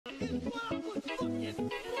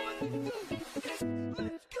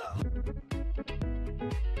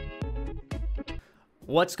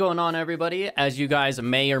What's going on, everybody? As you guys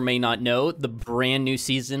may or may not know, the brand new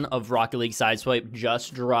season of Rocket League Sideswipe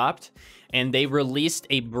just dropped, and they released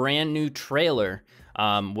a brand new trailer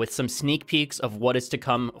with some sneak peeks of what is to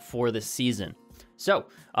come for this season. So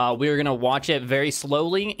we're going to watch it very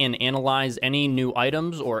slowly and analyze any new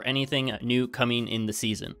items or anything new coming in the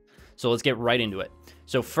season. So let's get right into it.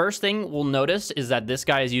 So first thing we'll notice is that this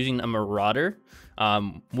guy is using a Marauder.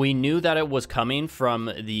 We knew that it was coming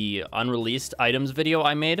from the unreleased items video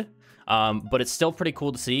I made, but it's still pretty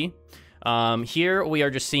cool to see. Here we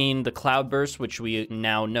are just seeing the Cloudburst, which we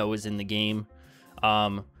now know is in the game.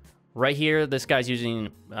 Right here, this guy's using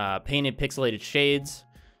painted pixelated shades.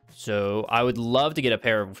 So I would love to get a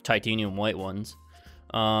pair of titanium white ones.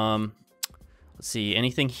 Let's see,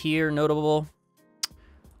 anything here notable?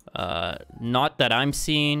 Not that I'm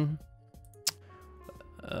seeing.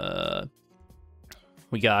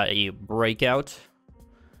 We got a breakout.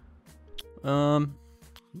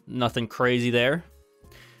 Nothing crazy there.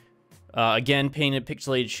 Again, painted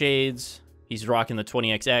pixelated shades. He's rocking the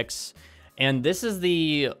 20XX. And this is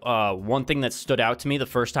the one thing that stood out to me the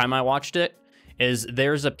first time I watched it, is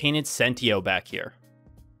there's a painted Sentio back here.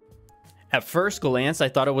 At first glance, I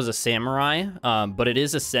thought it was a Samurai, but it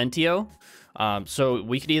is a Sentio. So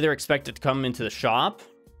we could either expect it to come into the shop,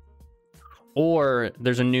 or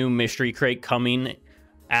there's a new mystery crate coming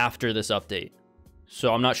after this update.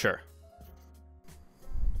 So I'm not sure.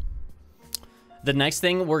 The next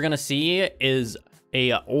thing we're gonna see is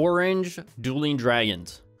a orange Dueling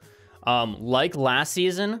Dragons. Like last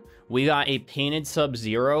season, we got a painted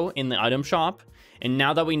Sub-Zero in the item shop, and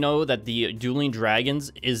now that we know that the Dueling Dragons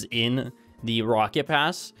is in the Rocket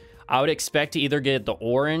Pass, I would expect to either get the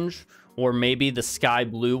orange or maybe the sky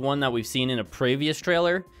blue one that we've seen in a previous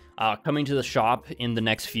trailer coming to the shop in the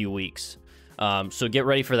next few weeks. So get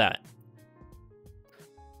ready for that.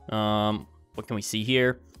 What can we see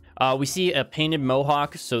here? We see a painted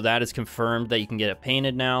Mohawk, so that is confirmed that you can get it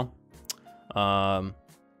painted now.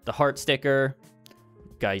 The heart sticker.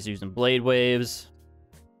 Guy's using blade waves.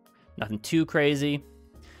 Nothing too crazy.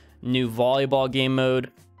 New volleyball game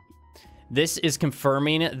mode. This is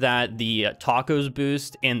confirming that the Tacos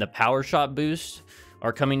boost and the Power Shot boost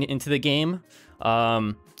are coming into the game.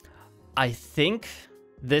 I think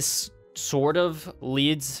this sort of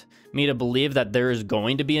leads me to believe that there is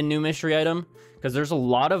going to be a new mystery item, because there's a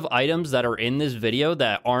lot of items that are in this video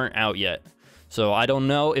that aren't out yet. So I don't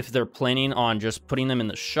know if they're planning on just putting them in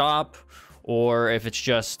the shop, or if it's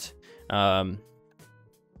just them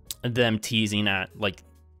teasing at like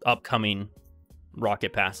upcoming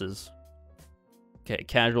Rocket Passes. Okay,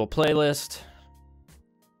 casual playlist.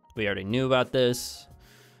 We already knew about this.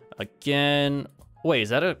 Again, wait, is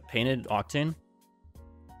that a painted Octane?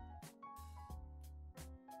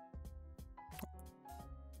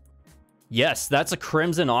 Yes, that's a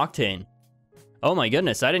Crimson Octane. Oh my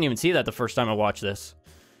goodness, I didn't even see that the first time I watched this.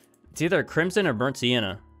 It's either Crimson or Burnt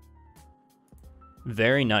Sienna.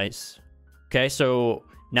 Very nice. Okay, so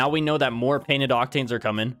now we know that more painted Octanes are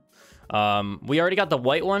coming. We already got the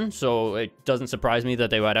white one, so it doesn't surprise me that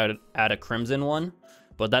they would add a Crimson one.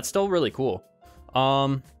 But that's still really cool.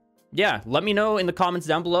 Yeah, let me know in the comments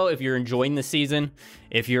down below if you're enjoying this season,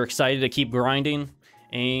 if you're excited to keep grinding.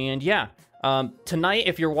 And yeah, tonight,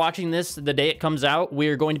 if you're watching this the day it comes out,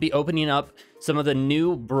 we're going to be opening up some of the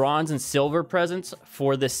new bronze and silver presents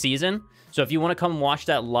for this season. So if you want to come watch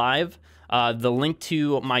that live, the link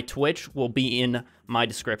to my Twitch will be in my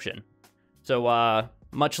description. So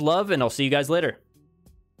much love, and I'll see you guys later.